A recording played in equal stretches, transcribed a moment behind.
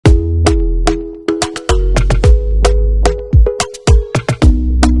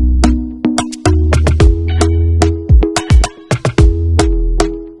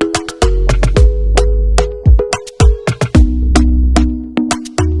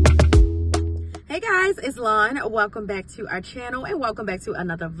guys, it's Lon. Welcome back to our channel and welcome back to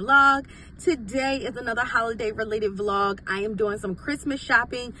another vlog. Today is another holiday related vlog. I am doing some Christmas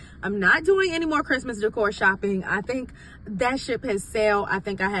shopping. I'm not doing any more Christmas decor shopping. I think that ship has sailed. I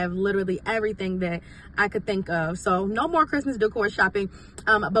think I have literally everything that I could think of. So no more Christmas decor shopping.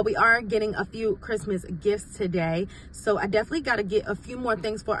 But we are getting a few Christmas gifts today. So I definitely got to get a few more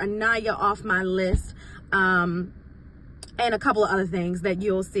things for Aniya off my list. And a couple of other things that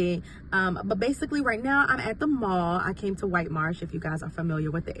you'll see. But basically right now I'm at the mall. I came to White Marsh, if you guys are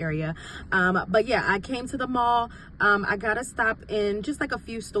familiar with the area. But yeah, I came to the mall. I gotta stop in just like a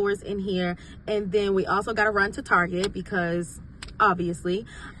few stores in here. And then we also gotta run to Target because obviously.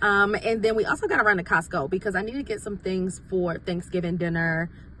 And then we also gotta run to Costco because I need to get some things for Thanksgiving dinner,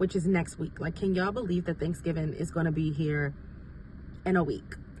 which is next week. Like, can y'all believe that Thanksgiving is gonna be here in a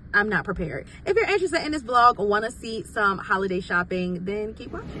week? I'm not prepared. If you're interested in this vlog or want to see some holiday shopping, then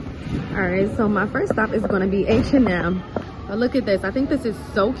keep watching. All right, so my first stop is going to be H&M. But look at this. I think this is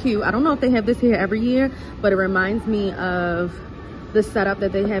so cute. I don't know if they have this here every year, but it reminds me of the setup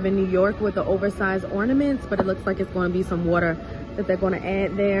that they have in New York with the oversized ornaments, but it looks like it's going to be some water that they're going to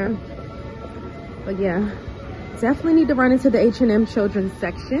add there. But yeah, definitely need to run into the H&M children's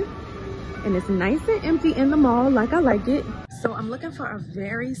section. And it's nice and empty in the mall, like I like it. So I'm looking for a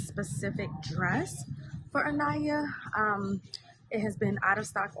very specific dress for Aniya. It has been out of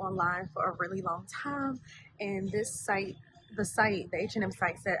stock online for a really long time. And this site, the H&M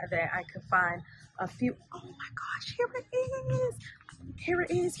site said that I could find a few. Oh my gosh, here it is. Here it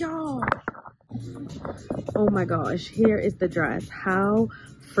is, y'all. Oh my gosh, here is the dress. How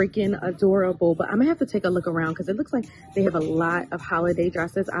freaking adorable. But I'm gonna have to take a look around because it looks like they have a lot of holiday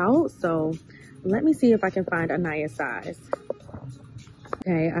dresses out. So let me see if I can find Aniya's size.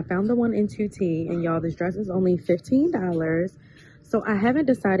 Okay, I found the one in 2T, and y'all, this dress is only $15. So I haven't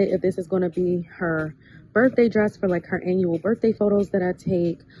decided if this is going to be her birthday dress for like her annual birthday photos that I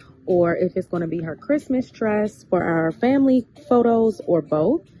take, or if it's going to be her Christmas dress for our family photos, or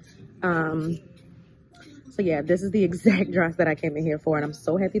both. So yeah, this is the exact dress that I came in here for, and I'm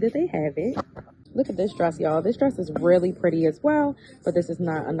so happy that they have it. Look at this dress, y'all. This dress is really pretty as well, but this is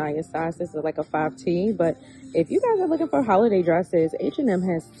not Aniya's size. This is like a 5T, but if you guys are looking for holiday dresses, H&M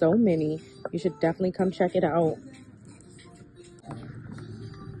has so many. You should definitely come check it out.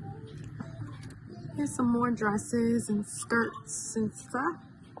 Here's some more dresses and skirts and stuff.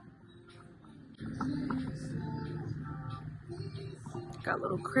 Got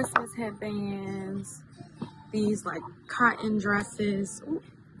little Christmas headbands. These like cotton dresses. Ooh.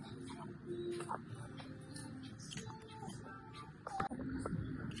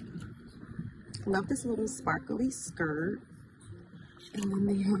 Love this little sparkly skirt. And then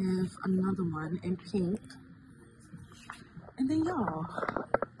they have another one in pink. And then y'all,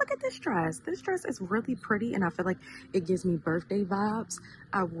 look at this dress. This dress is really pretty and I feel like it gives me birthday vibes.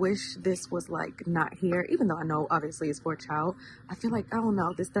 I wish this was like not here, even though I know obviously it's for a child. I feel like, I don't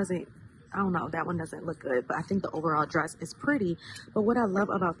know, that one doesn't look good, but I think the overall dress is pretty. But what I love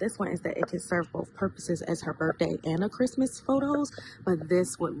about this one is that it can serve both purposes as her birthday and a Christmas photos, but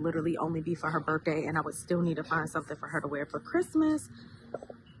this would literally only be for her birthday, and I would still need to find something for her to wear for Christmas.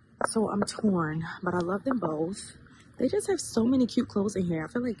 So I'm torn, but I love them both. They just have so many cute clothes in here. I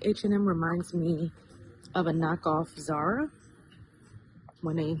feel like H&M reminds me of a knockoff Zara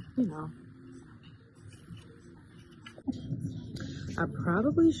when they, you know. I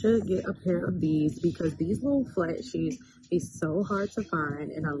probably should get a pair of these because these little flat shoes is so hard to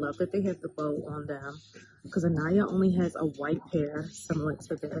find, and I love that they have the bow on them because Aniya only has a white pair similar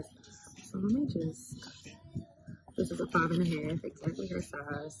to this. So let me just, this is a 5.5, exactly her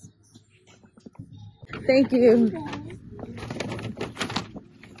size. Thank you.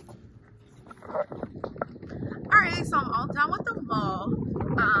 Alright, so I'm all done with the mall.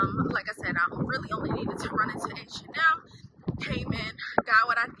 Like I said, I really only needed to run into H&M. Came in, got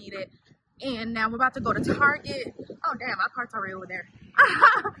what I needed, and now we're about to go to Target. Oh damn, I parked already over there.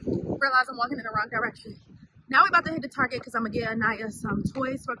 Realize I'm walking in the wrong direction. Now we're about to hit the Target because I'm gonna get Aniya some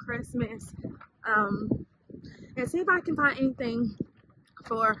toys for Christmas, and see if I can find anything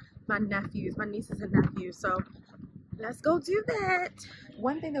for my nephews, my nieces and nephews. So let's go do that.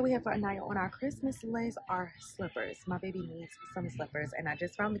 One thing that we have for Aniya on our Christmas list are slippers. My baby needs some slippers, and I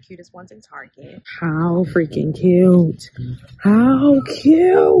just found the cutest ones in Target. How freaking cute. How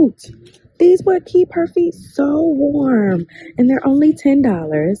cute. These would keep her feet so warm, and they're only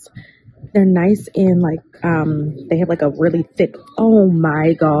 $10. They're nice and like, they have like a really thick, oh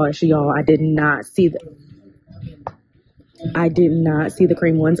my gosh, y'all, I did not see the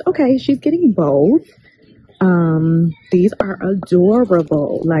cream ones. Okay, she's getting both. These are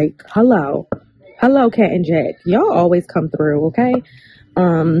adorable. Like, hello. Hello, Cat and Jack. Y'all always come through, okay?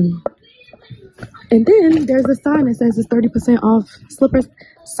 And then there's a sign that says it's 30% off slippers,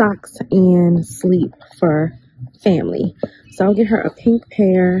 socks, and sleep for family. So I'll get her a pink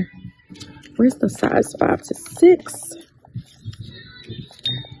pair. Where's the size? 5 to 6.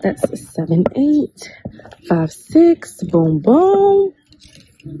 That's a 7, 8, 5, 6. Boom, boom.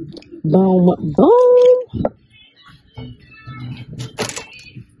 Boom, boom.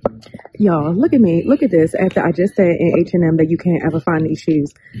 Y'all, look at me. Look at this. After I just said in H&M that you can't ever find these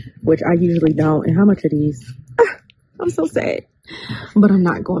shoes, which I usually don't. And how much are these? I'm so sad. But I'm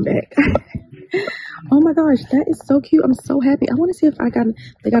not going back. Oh my gosh, that is so cute. I'm so happy. I want to see if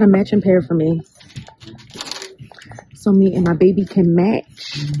they got a matching pair for me. So me and my baby can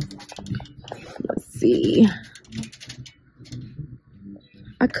match. Let's see.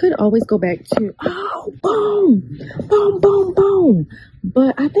 I could always go back to, oh, boom, boom, boom, boom.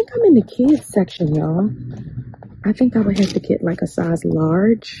 But I think I'm in the kids section, y'all. I think I would have to get like a size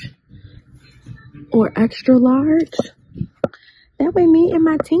large or extra large. That way me and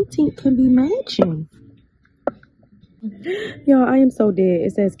my tink tink can be matching. Y'all, I am so dead.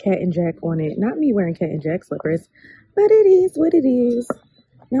 It says Cat and Jack on it. Not me wearing Cat and Jack slippers, but it is what it is.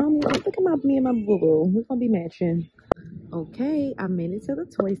 Now look at me and my boo-boo. We're gonna be matching. Okay, I made it to the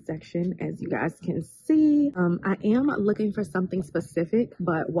toy section, as you guys can see. I am looking for something specific,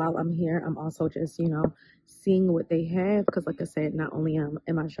 but while I'm here, I'm also just, seeing what they have. Because like I said, not only am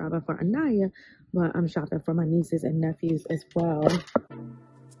I shopping for Aniya, but I'm shopping for my nieces and nephews as well.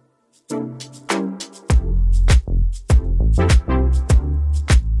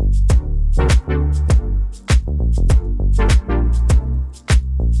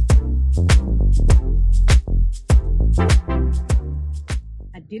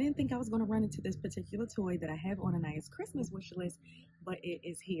 Didn't think I was going to run into this particular toy that I have on Aniya's Christmas wish list, but it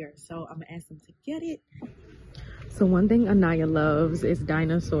is here. So I'm going to ask them to get it. So one thing Aniya loves is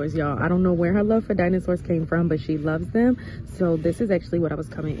dinosaurs, y'all. I don't know where her love for dinosaurs came from, but she loves them. So this is actually what I was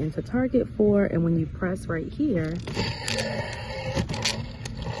coming into Target for. And when you press right here,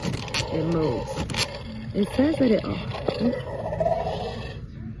 it moves. It says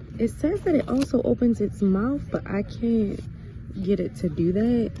that it also opens its mouth, but I can't get it to do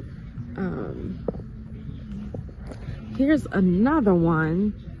that. Here's another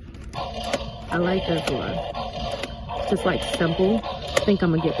one. I like this one. Just like simple. I think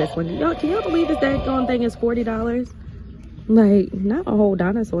I'm gonna get this one. Y'all, can y'all believe this daggone thing is $40? Like, not a whole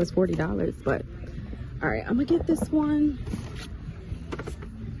dinosaur is $40, but all right, I'm gonna get this one.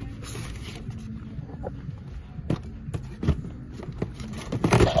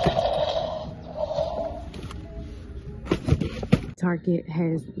 Target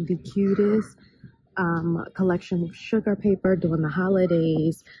has the cutest collection of sugar paper during the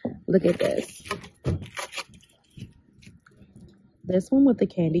holidays. Look at this. This one with the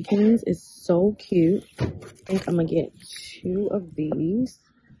candy canes is so cute. I think I'm gonna get 2 of these.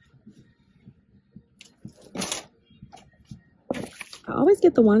 I always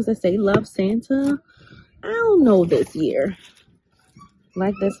get the ones that say Love Santa. I don't know this year.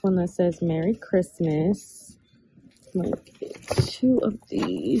 Like this one that says Merry Christmas. I'm gonna get 2 of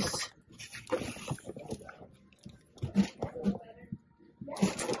these.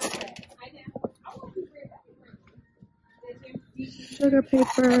 Sugar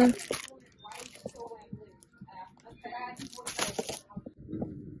paper.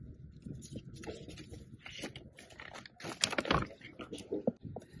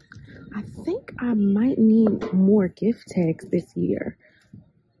 I think I might need more gift tags this year.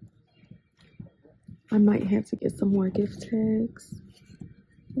 I might have to get some more gift tags.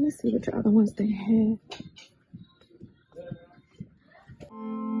 Let me see which other ones they have.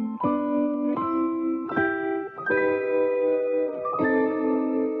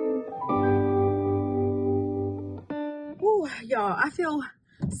 Ooh, y'all, I feel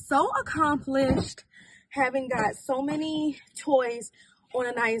so accomplished having got so many toys on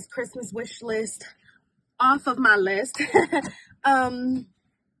a nice Christmas wish list off of my list.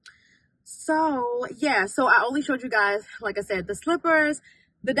 So yeah, so I only showed you guys, like I said, the slippers,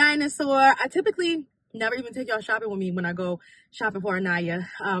 the dinosaur. I typically never even take y'all shopping with me when I go shopping for Aniya,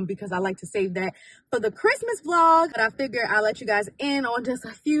 because I like to save that for the Christmas vlog. But I figure I'll let you guys in on just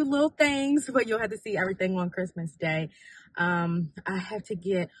a few little things, but you'll have to see everything on Christmas Day. I have to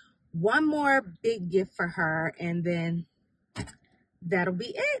get one more big gift for her, and then that'll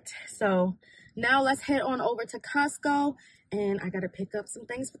be it. So now let's head on over to Costco, and I gotta pick up some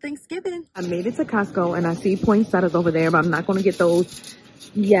things for Thanksgiving. I made it to Costco, and I see poinsettias over there, but I'm not gonna get those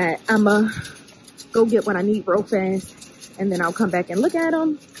yet. I'ma go get what I need real fast, and then I'll come back and look at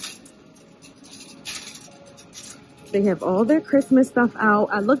them. They have all their Christmas stuff out.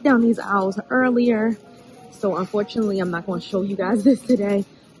 I looked down these aisles earlier, so unfortunately I'm not going to show you guys this today,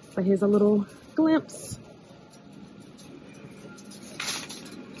 but here's a little glimpse.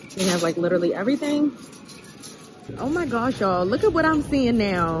 They have like literally everything. Oh my gosh, y'all, look at what I'm seeing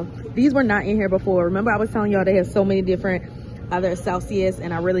now. These were not in here before. Remember I was telling y'all they have so many different other Celsius,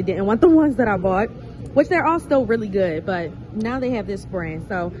 and I really didn't want the ones that I bought, which they're all still really good, but now they have this brand,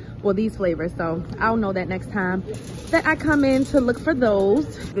 so, well, these flavors, so I'll know that next time that I come in to look for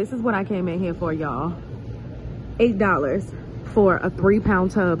those. This is what I came in here for, y'all. $8 for a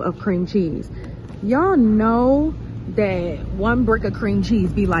 3-pound tub of cream cheese. Y'all know that one brick of cream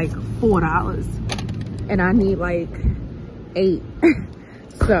cheese be like $4, and I need like 8.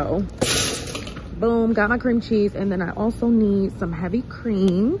 So boom, got my cream cheese, and then I also need some heavy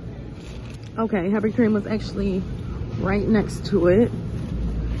cream. Okay, heavy cream was actually right next to it.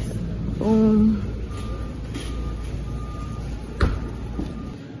 Boom.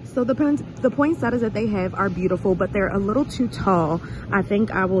 So the poinsettias that they have are beautiful, but they're a little too tall. I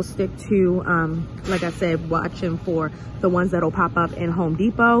think I will stick to, like I said, watching for the ones that'll pop up in Home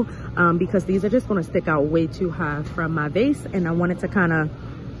Depot, because these are just gonna stick out way too high from my vase, and I want it to kind of,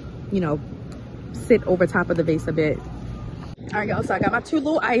 you know, sit over top of the vase a bit. All right, y'all, so I got my 2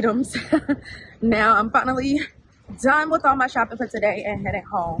 little items. Now I'm finally done with all my shopping for today and heading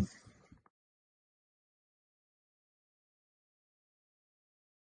home.